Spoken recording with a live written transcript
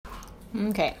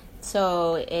Okay,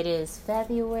 so it is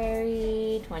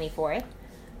February 24th,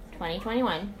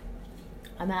 2021.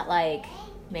 I'm at like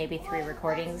maybe 3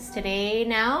 recordings today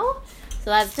now.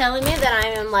 So that's telling me that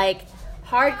I am like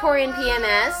hardcore in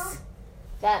PMS.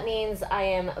 That means I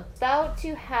am about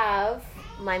to have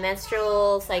my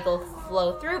menstrual cycle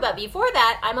flow through. But before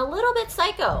that, I'm a little bit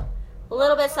psycho. A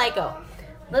little bit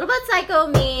psycho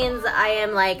means I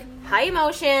am like high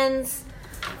emotions,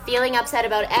 feeling upset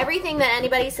about everything that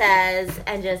anybody says,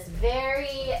 and just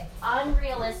very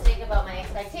unrealistic about my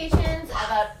expectations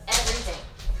about everything.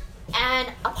 And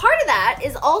a part of that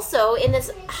is also in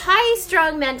this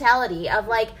high-strung mentality of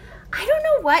like, I don't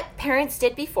know what parents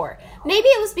did before. Maybe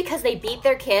it was because they beat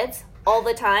their kids all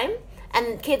the time,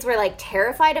 and kids were like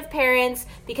terrified of parents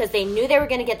because they knew they were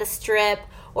going to get the strip,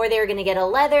 or they were going to get a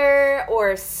leather,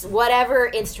 or whatever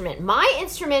instrument. My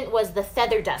instrument was the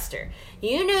feather duster.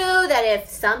 You knew that if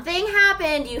something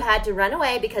happened, you had to run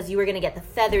away because you were going to get the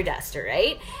feather duster,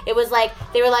 right? It was like,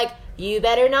 they were like, you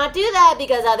better not do that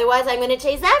because otherwise I'm going to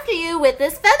chase after you with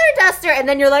this feather duster. And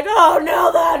then you're like, oh no,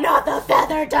 not the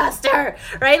feather duster,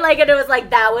 right? Like, and it was like,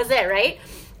 that was it, right?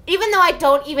 Even though I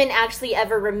don't even actually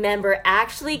ever remember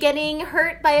actually getting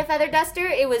hurt by a feather duster,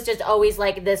 it was just always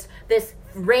like this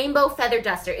rainbow feather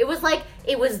duster. It was like,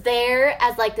 it was there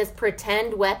as like this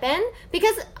pretend weapon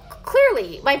because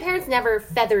clearly my parents never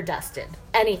feather dusted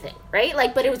anything, right?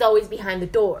 Like, but it was always behind the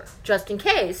door just in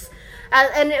case.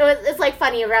 And it's like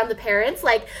funny around the parents,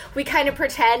 like we kind of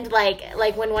pretend like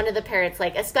when one of the parents,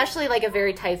 like especially like a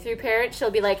very type 3 parent,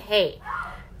 she'll be like, hey,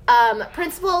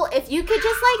 principal, if you could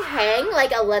just like hang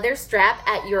like a leather strap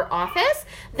at your office,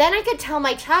 then I could tell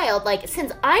my child, like,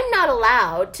 since I'm not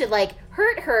allowed to like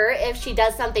hurt her if she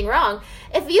does something wrong,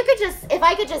 if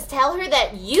I could just tell her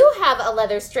that you have a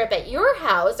leather strip at your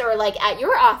house or like at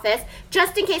your office,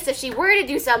 just in case if she were to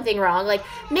do something wrong, like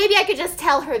maybe I could just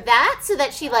tell her that so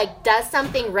that she like does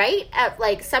something right at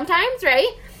like sometimes,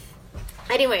 right?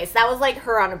 Anyways, that was like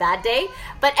her on a bad day.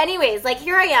 But anyways, like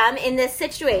here I am in this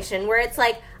situation where it's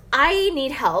like, I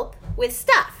need help with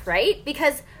stuff, right?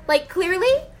 Because like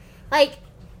clearly, like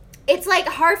it's like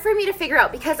hard for me to figure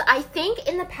out because I think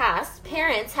in the past,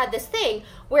 parents had this thing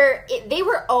where they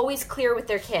were always clear with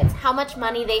their kids, how much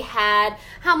money they had,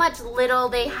 how much little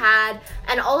they had,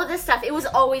 and all of this stuff. It was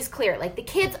always clear. Like the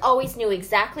kids always knew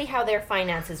exactly how their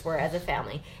finances were as a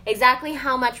family, exactly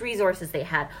how much resources they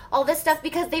had, all this stuff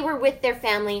because they were with their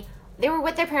family. They were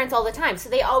with their parents all the time. So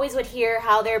they always would hear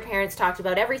how their parents talked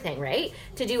about everything, right?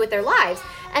 To do with their lives.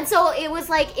 And so it was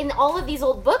like in all of these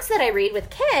old books that I read with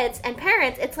kids and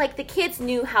parents, it's like the kids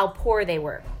knew how poor they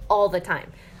were all the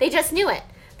time. They just knew it.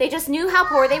 They just knew how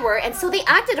poor they were. And so they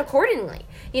acted accordingly.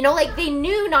 You know, like they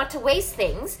knew not to waste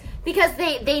things because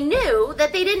they knew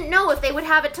that they didn't know if they would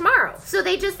have it tomorrow. So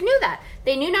they just knew that.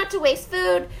 They knew not to waste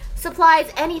food,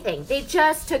 supplies, anything. They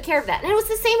just took care of that. And it was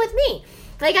the same with me.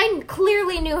 Like, I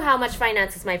clearly knew how much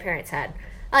finances my parents had.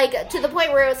 Like, to the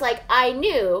point where it was like, I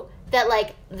knew that,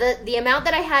 like, the amount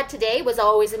that I had today was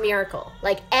always a miracle.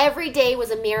 Like, every day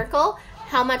was a miracle.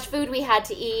 How much food we had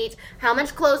to eat, how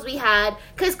much clothes we had.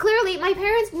 Because clearly, my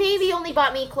parents maybe only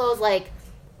bought me clothes, like,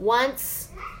 once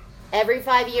every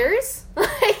 5 years.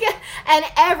 And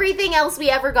everything else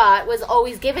we ever got was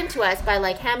always given to us by,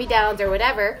 like, hand-me-downs or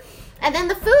whatever. And then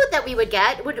the food that we would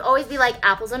get would always be, like,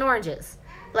 apples and oranges.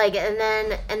 Like, and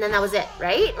then that was it,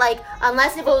 right? Like,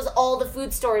 unless if it was all the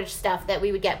food storage stuff that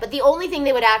we would get. But the only thing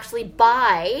they would actually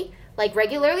buy, like,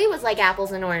 regularly was, like,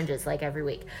 apples and oranges, like, every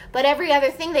week. But every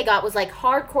other thing they got was, like,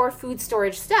 hardcore food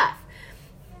storage stuff.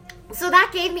 So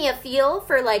that gave me a feel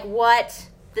for, like, what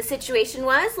the situation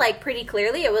was, like, pretty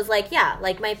clearly. It was like, yeah,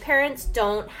 like, my parents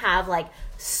don't have, like,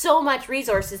 so much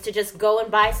resources to just go and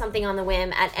buy something on the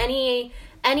whim at any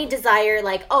desire,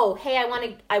 like, oh, hey,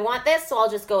 I want this, so I'll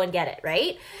just go and get it,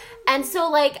 right? And so,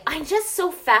 like, I'm just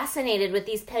so fascinated with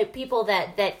these people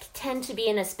that tend to be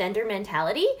in a spender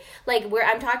mentality. Like, where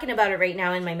I'm talking about it right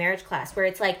now in my marriage class, where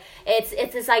it's like,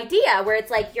 it's this idea where it's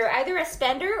like, you're either a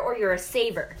spender or you're a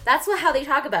saver. That's how they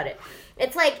talk about it.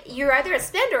 It's like, you're either a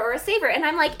spender or a saver. And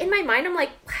I'm like, in my mind, I'm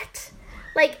like, what?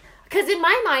 Like, because in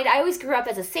my mind, I always grew up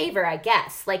as a saver, I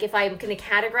guess. Like, if I'm going to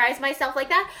categorize myself like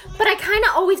that. But I kind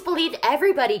of always believed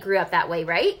everybody grew up that way,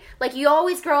 right? Like, you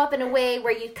always grow up in a way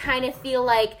where you kind of feel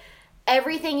like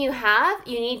everything you have,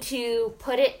 you need to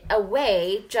put it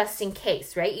away just in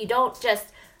case, right? You don't just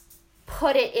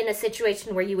put it in a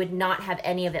situation where you would not have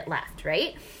any of it left,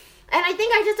 right? And I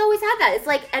think I just always had that. It's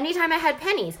like anytime I had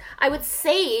pennies, I would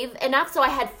save enough so I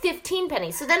had 15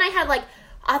 pennies. So then I had like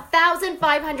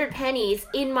 1,500 pennies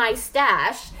in my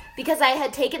stash because I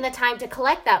had taken the time to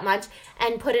collect that much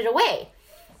and put it away.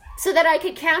 so that I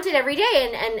could count it every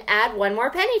day and add one more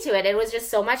penny to it. It was just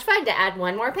so much fun to add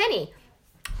one more penny,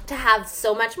 to have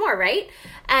so much more, right?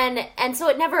 And so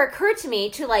it never occurred to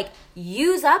me to like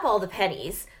use up all the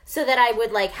pennies so that I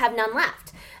would like have none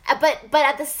left. But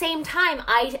at the same time,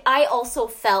 I also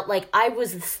felt like I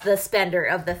was the spender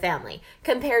of the family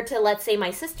compared to, let's say,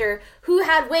 my sister, who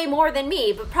had way more than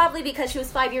me, but probably because she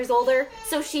was 5 years older,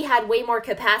 so she had way more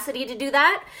capacity to do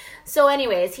that. So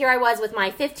anyways, here I was with my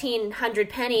 1,500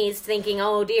 pennies thinking,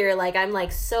 oh dear, like I'm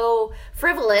like so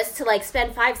frivolous to like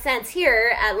spend 5 cents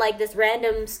here at like this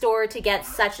random store to get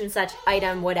such and such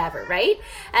item, whatever, right?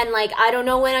 And like, I don't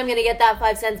know when I'm going to get that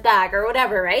 5 cents back or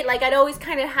whatever, right? Like I'd always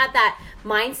kind of had that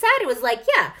mindset. It was like,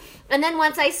 yeah. And then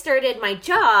once I started my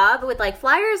job with like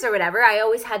flyers or whatever, I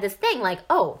always had this thing like,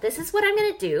 oh, this is what I'm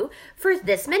going to do for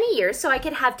this many years so I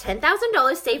could have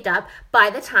 $10,000 saved up by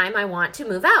the time I want to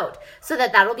move out. So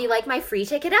that'll be like my free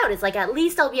ticket out. It's like, at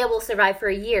least I'll be able to survive for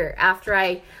a year after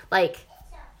I like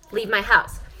leave my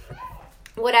house.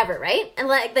 Whatever, right? And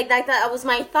like that was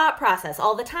my thought process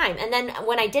all the time. And then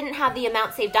when I didn't have the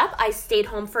amount saved up, I stayed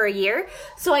home for a year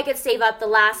so I could save up the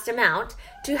last amount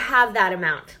to have that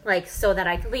amount, like so that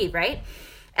I could leave, right?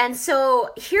 And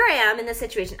so here I am in this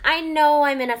situation. I know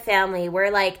I'm in a family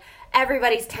where like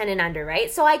everybody's 10 and under,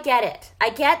 right? So I get it.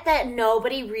 I get that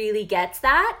nobody really gets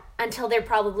that until they're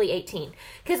probably 18.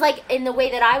 Because like in the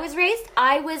way that I was raised,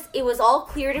 it was all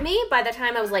clear to me by the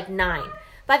time I was like 9.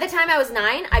 By the time I was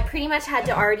 9, I pretty much had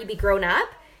to already be grown up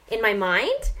in my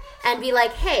mind and be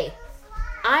like, hey,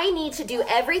 I need to do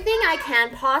everything I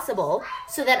can possible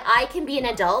so that I can be an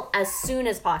adult as soon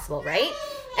as possible, right?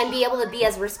 And be able to be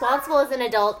as responsible as an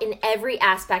adult in every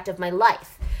aspect of my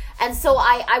life. And so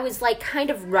I was like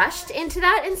kind of rushed into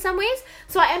that in some ways.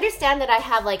 So I understand that I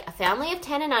have like a family of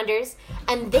 10 and unders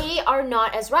and they are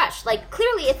not as rushed. Like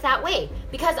clearly it's that way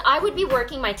because I would be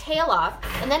working my tail off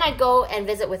and then I'd go and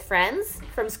visit with friends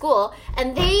from school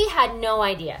and they had no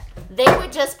idea. They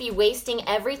would just be wasting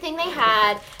everything they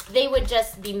had. They would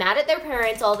just be mad at their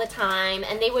parents all the time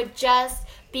and they would just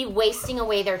be wasting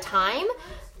away their time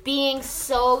being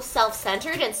so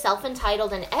self-centered and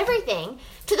self-entitled and everything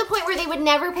to the point where they would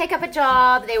never pick up a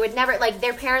job. They would never, like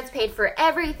their parents paid for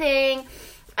everything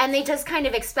and they just kind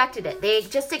of expected it. They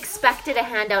just expected a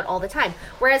handout all the time.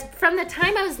 Whereas from the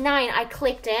time I was 9, I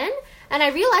clicked in and I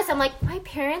realized I'm like, my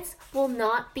parents will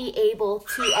not be able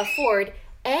to afford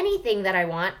anything that I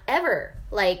want ever.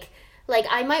 Like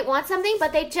I might want something,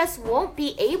 but they just won't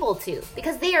be able to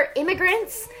because they are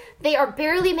immigrants. They are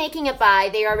barely making it by.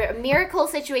 They are a miracle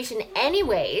situation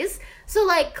anyways. So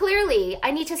like clearly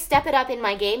I need to step it up in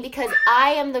my game because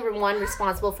I am the one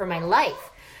responsible for my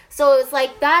life. So it's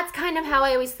like, that's kind of how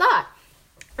I always thought.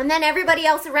 And then everybody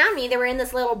else around me, they were in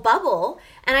this little bubble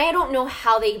and I don't know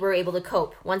how they were able to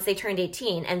cope once they turned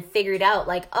 18 and figured out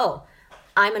like, oh,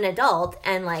 I'm an adult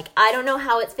and like, I don't know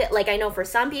how it's fit. Like I know for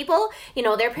some people, you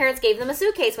know, their parents gave them a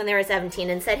suitcase when they were 17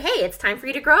 and said, hey, it's time for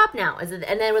you to grow up now. And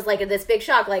then it was like this big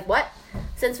shock, like what?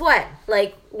 Since what?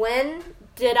 Like when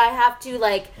did I have to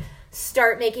like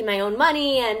start making my own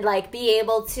money and like be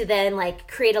able to then like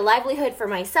create a livelihood for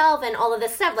myself and all of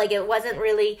this stuff? Like it wasn't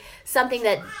really something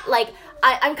that like,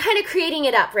 I'm kind of creating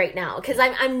it up right now because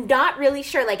I'm not really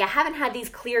sure. Like I haven't had these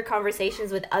clear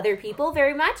conversations with other people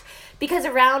very much because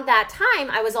around that time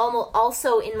I was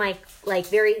also in my like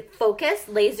very focused,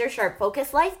 laser sharp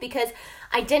focus life because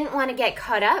I didn't want to get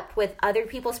caught up with other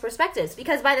people's perspectives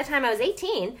because by the time I was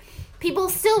 18, people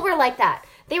still were like that.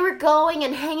 They were going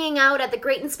and hanging out at the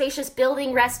great and spacious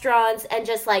building restaurants and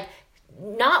just like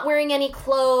not wearing any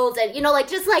clothes and, you know, like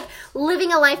just like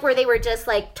living a life where they were just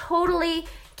like totally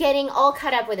getting all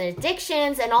caught up with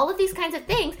addictions and all of these kinds of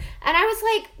things. And I was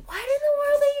like, what in the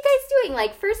world are you guys doing?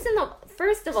 Like,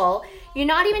 first of all, you're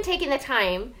not even taking the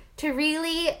time to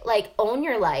really like own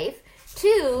your life.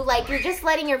 2, like you're just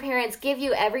letting your parents give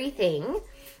you everything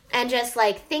and just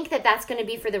like think that that's going to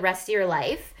be for the rest of your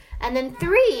life. And then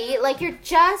 3, like you're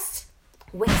just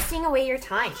wasting away your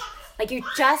time. Like you're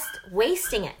just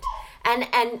wasting it.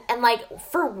 And like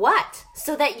for what?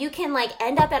 So that you can like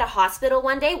end up at a hospital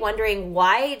one day wondering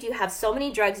why do you have so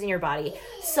many drugs in your body,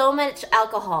 so much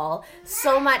alcohol,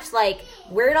 so much like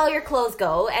where'd all your clothes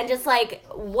go, and just like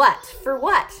what? For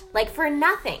what? Like for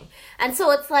nothing. And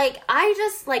so it's like I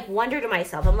just like wonder to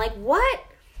myself, I'm like, what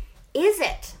is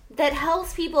it that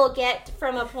helps people get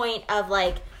from a point of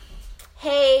like,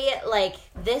 hey, like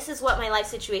this is what my life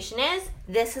situation is,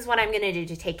 this is what I'm gonna do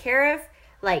to take care of,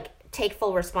 like take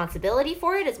full responsibility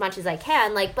for it as much as I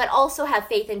can, like, but also have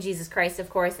faith in Jesus Christ, of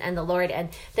course, and the Lord, and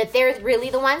that they're really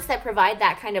the ones that provide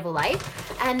that kind of a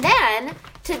life. And then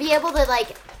to be able to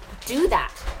like do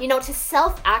that, to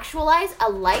self-actualize a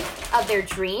life of their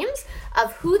dreams,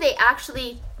 of who they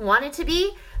actually wanted to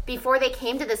be before they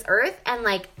came to this earth, and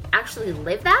like actually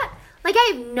live that. Like,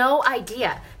 I have no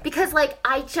idea, because like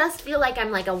I just feel like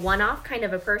I'm like a one-off kind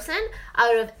of a person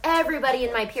out of everybody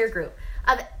in my peer group.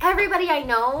 Of everybody I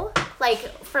know, like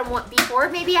from what before,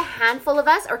 maybe a handful of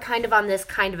us are kind of on this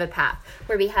kind of a path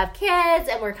where we have kids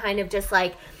and we're kind of just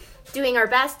like doing our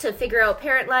best to figure out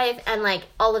parent life and like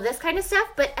all of this kind of stuff.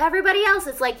 But everybody else,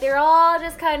 it's like they're all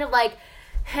just kind of like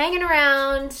hanging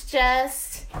around,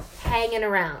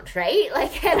 right?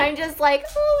 Like, and I'm just like,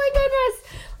 oh my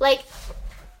goodness. Like,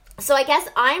 so I guess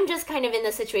I'm just kind of in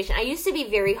this situation. I used to be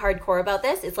very hardcore about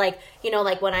this. It's like,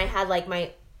 like when I had like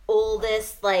my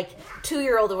oldest, like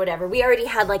 2-year-old or whatever, we already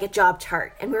had like a job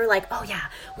chart, and we were like, oh yeah,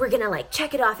 we're gonna like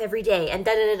check it off every day, and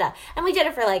and we did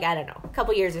it for like, I don't know, a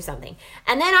couple years or something.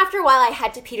 And then after a while I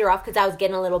had to peter off because I was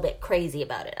getting a little bit crazy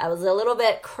about it. I was a little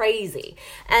bit crazy,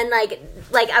 and like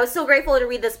I was so grateful to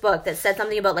read this book that said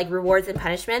something about like rewards and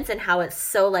punishments and how it's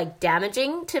so like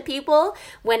damaging to people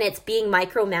when it's being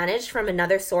micromanaged from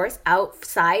another source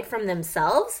outside from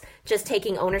themselves, just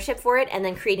taking ownership for it and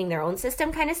then creating their own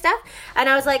system kind of stuff. And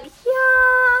I was like,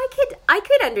 yeah, I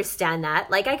could understand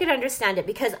that. Like, I could understand it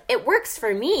because it works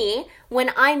for me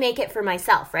when I make it for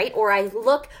myself, right? Or I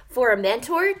look for a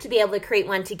mentor to be able to create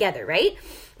one together, right?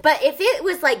 But if it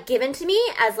was like given to me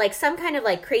as like some kind of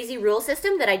like crazy rule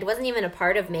system that I wasn't even a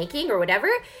part of making or whatever,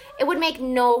 it would make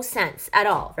no sense at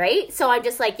all, right? So I'm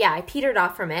just like, yeah, I petered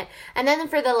off from it. And then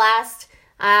for the last,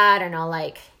 I don't know,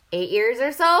 like 8 years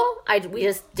or so, we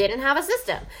just didn't have a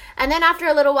system. And then after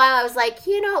a little while, I was like,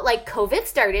 like COVID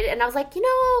started, and I was like,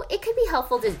 it could be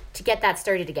helpful to get that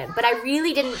started again. But I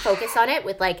really didn't focus on it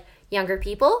with like younger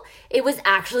people. It was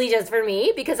actually just for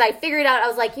me, because I figured out, I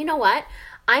was like, you know what?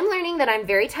 I'm learning that I'm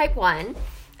very type 1,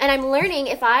 and I'm learning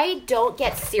if I don't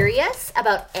get serious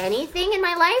about anything in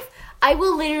my life, I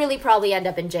will literally probably end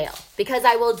up in jail, because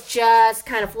I will just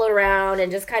kind of float around and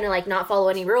just kind of like not follow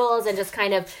any rules and just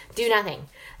kind of do nothing.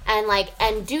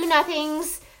 And do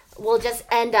nothings will just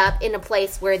end up in a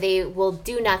place where they will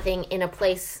do nothing in a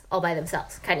place all by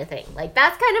themselves kind of thing. Like,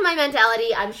 that's kind of my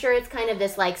mentality. I'm sure it's kind of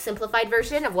this like simplified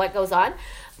version of what goes on.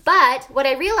 But what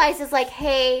I realized is like,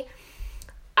 hey,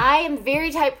 I am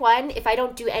very type 1. If I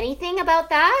don't do anything about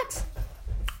that,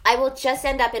 I will just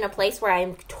end up in a place where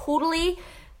I'm totally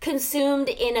consumed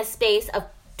in a space of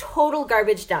total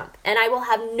garbage dump, and I will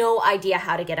have no idea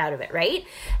how to get out of it, right?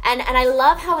 And I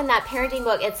love how in that parenting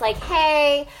book it's like,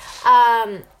 hey,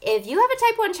 if you have a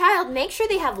type 1 child, make sure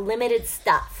they have limited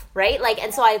stuff, right? Like,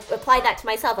 and so I applied that to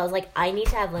myself. I was like, I need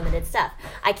to have limited stuff.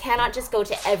 I cannot just go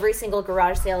to every single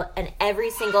garage sale and every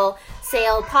single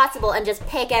sale possible and just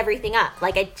pick everything up.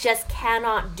 Like, I just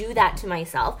cannot do that to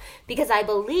myself, because I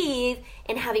believe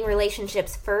in having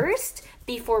relationships first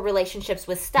before relationships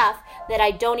with stuff that I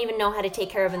don't even know how to take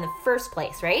care of in the first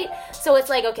place, right? So it's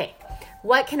like, okay,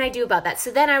 what can I do about that?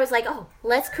 So then I was like, oh,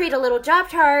 let's create a little job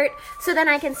chart, so then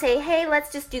I can say, hey,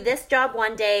 let's just do this job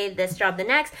one day, this job the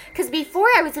next. Because before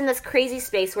I was in this crazy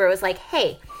space where it was like,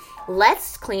 hey,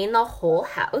 let's clean the whole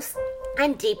house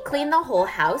and deep clean the whole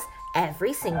house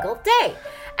every single day.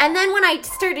 And then when I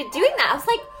started doing that, I was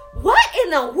like, what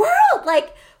in the world?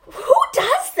 Like, who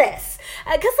does this?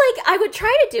 Because like I would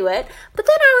try to do it, but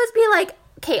then I would be like,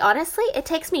 okay, honestly, it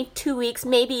takes me 2 weeks,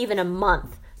 maybe even a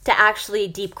month to actually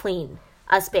deep clean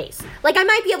a space. Like, I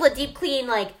might be able to deep clean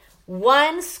like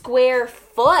 1 square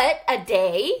foot a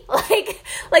day. Like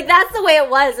that's the way it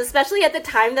was, especially at the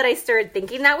time that I started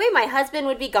thinking that way. My husband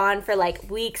would be gone for like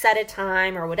weeks at a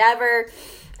time or whatever.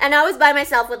 And I was by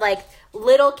myself with like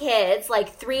little kids,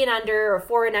 like 3 and under or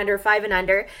 4 and under, 5 and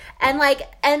under.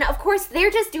 And of course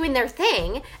they're just doing their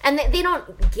thing, and they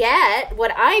don't get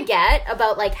what I get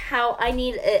about like how I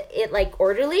need it like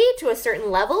orderly to a certain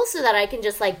level so that I can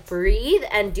just like breathe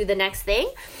and do the next thing.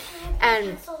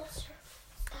 And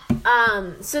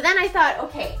so then I thought,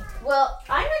 okay, well,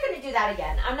 I'm not going to do that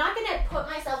again. I'm not going to put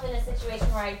myself in a situation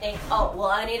where I think, oh, well,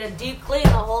 I need to deep clean the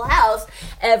whole house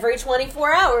every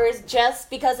 24 hours just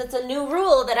because it's a new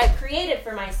rule that I've created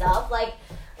for myself. Like,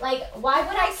 why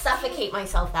would I suffocate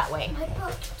myself that way?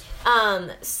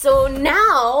 So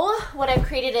now what I've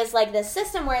created is like this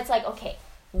system where it's like, okay,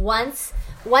 once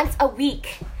a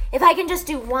week, if I can just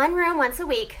do 1 room once a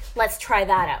week, let's try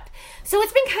that out. So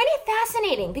it's been kind of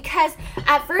fascinating because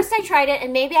at first I tried it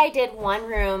and maybe I did 1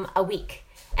 room a week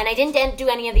and I didn't do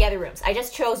any of the other rooms. I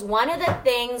just chose one of the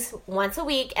things once a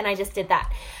week and I just did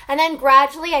that. And then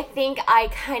gradually I think I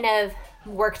kind of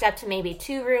worked up to maybe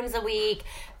 2 rooms a week,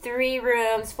 3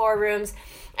 rooms, 4 rooms.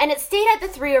 And it stayed at the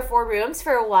 3 or 4 rooms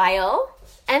for a while.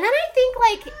 And then I think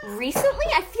like recently,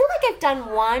 I feel like I've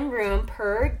done 1 room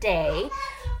per day,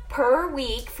 per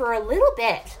week for a little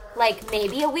bit. Like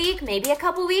maybe a week, maybe a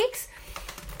couple weeks.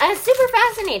 And it's super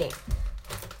fascinating.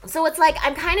 So it's like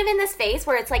I'm kind of in this phase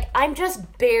where it's like I'm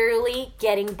just barely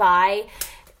getting by,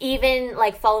 even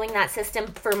like following that system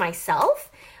for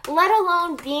myself, let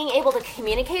alone being able to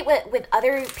communicate with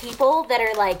other people that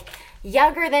are like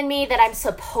younger than me, that I'm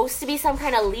supposed to be some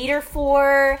kind of leader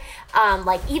for,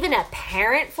 like even a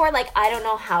parent for. Like I don't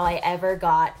know how I ever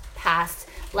got past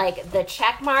like the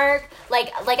check mark.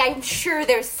 Like I'm sure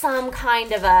there's some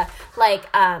kind of a like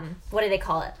what do they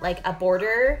call it? Like a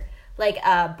border,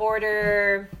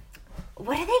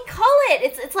 what do they call it?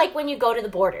 It's like when you go to the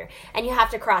border and you have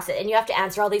to cross it and you have to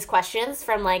answer all these questions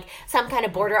from like some kind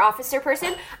of border officer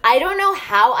person. I don't know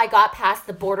how I got past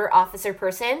the border officer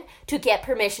person to get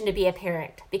permission to be a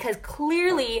parent, because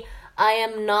clearly I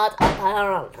am not a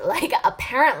parent. Like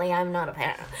apparently I'm not a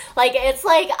parent. Like it's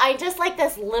like I just like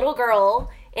this little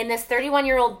girl in this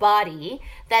 31-year-old body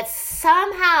that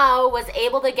somehow was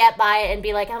able to get by and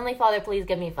be like, Heavenly Father, please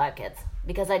give me 5 kids,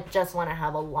 because I just want to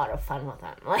have a lot of fun with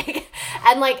them. Like,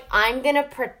 and like, I'm going to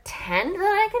pretend that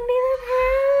I can be their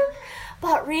parent,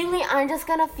 but really I'm just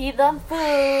going to feed them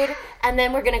food, and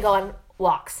then we're going to go on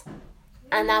walks.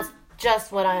 And that's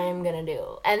just what I'm going to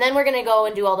do. And then we're going to go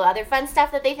and do all the other fun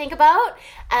stuff that they think about,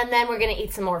 and then we're going to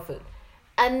eat some more food.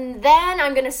 And then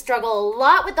I'm going to struggle a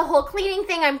lot with the whole cleaning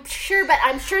thing, I'm sure, but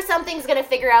I'm sure something's going to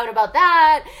figure out about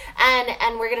that.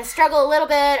 And we're going to struggle a little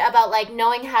bit about like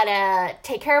knowing how to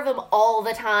take care of them all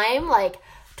the time, like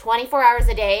 24 hours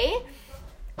a day.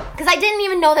 Because I didn't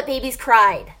even know that babies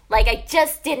cried. Like I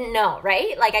just didn't know,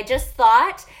 right? Like I just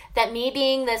thought that me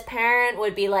being this parent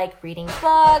would be like reading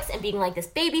books and being like this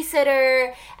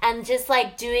babysitter and just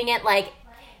like doing it like,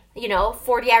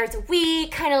 40 hours a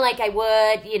week, kind of like I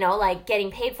would, like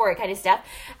getting paid for it kind of stuff.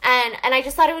 And I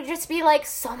just thought it would just be like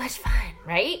so much fun,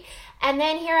 right? And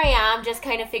then here I am just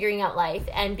kind of figuring out life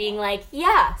and being like,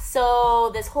 yeah,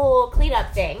 so this whole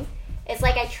cleanup thing, it's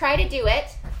like I try to do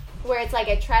it where it's like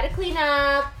I try to clean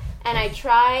up and I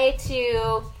try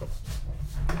to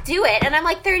do it. And I'm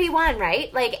like 31,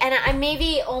 right? Like, and I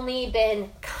maybe only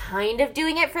been kind of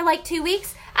doing it for like 2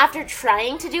 weeks after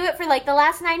trying to do it for like the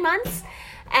last 9 months.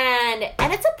 And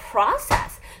it's a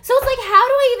process. So it's like, how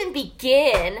do I even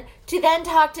begin to then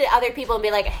talk to other people and be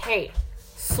like, hey,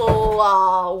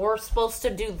 so we're supposed to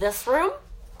do this room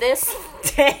this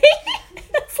day?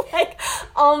 It's like,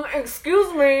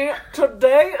 excuse me,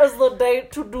 today is the day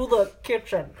to do the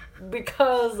kitchen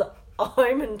because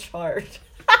I'm in charge.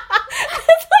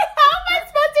 It's like, how am I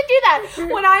supposed to do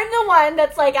that when I'm the one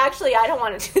that's like, actually, I don't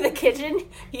want to do the kitchen.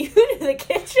 You do the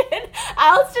kitchen.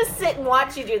 I'll just sit and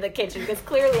watch you do the kitchen because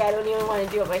clearly I don't even want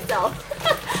to do it myself.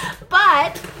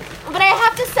 But I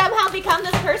have to somehow become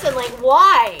this person. Like,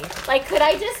 why? Like, could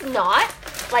I just not?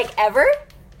 Like, ever?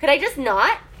 Could I just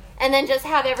not? And then just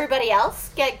have everybody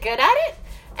else get good at it?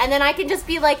 And then I can just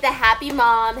be like the happy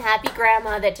mom, happy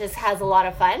grandma that just has a lot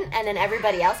of fun. And then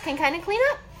everybody else can kind of clean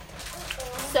up.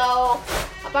 So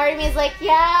a part of me is like,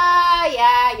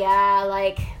 yeah,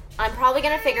 like I'm probably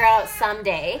going to figure it out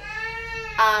someday.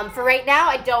 For right now,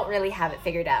 I don't really have it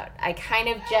figured out. I kind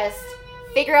of just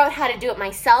figure out how to do it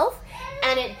myself.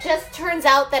 And it just turns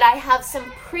out that I have some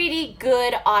pretty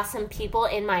good, awesome people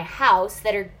in my house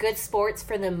that are good sports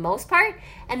for the most part.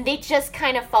 And they just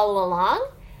kind of follow along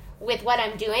with what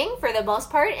I'm doing for the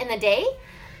most part in the day.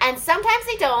 And sometimes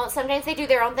they don't. Sometimes they do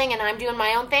their own thing and I'm doing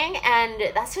my own thing. And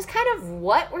that's just kind of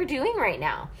what we're doing right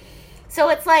now. So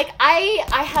it's like, I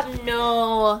have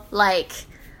no, like,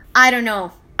 I don't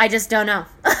know. I just don't know.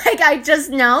 Like, I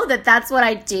just know that that's what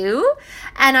I do.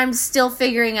 And I'm still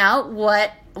figuring out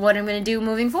what I'm going to do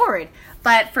moving forward.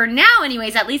 But for now,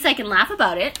 anyways, at least I can laugh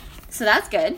about it. So that's good.